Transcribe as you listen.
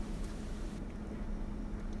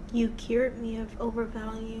You cured me of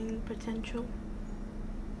overvaluing potential.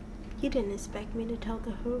 You didn't expect me to tell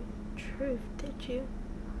the whole truth, did you?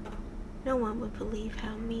 No one would believe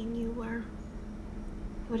how mean you were.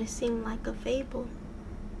 It would have seemed like a fable,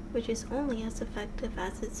 which is only as effective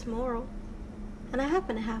as its moral. And I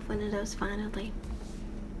happen to have one of those finally.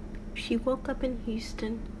 She woke up in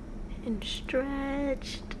Houston and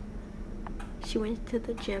stretched. She went to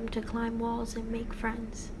the gym to climb walls and make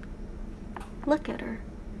friends. Look at her.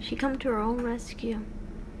 She come to her own rescue.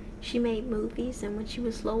 She made movies, and when she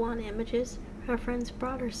was low on images, her friends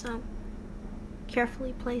brought her some,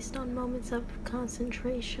 carefully placed on moments of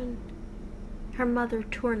concentration. Her mother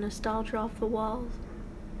tore nostalgia off the walls.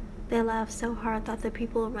 They laughed so hard that the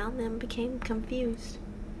people around them became confused.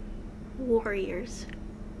 Warriors.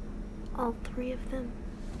 All three of them.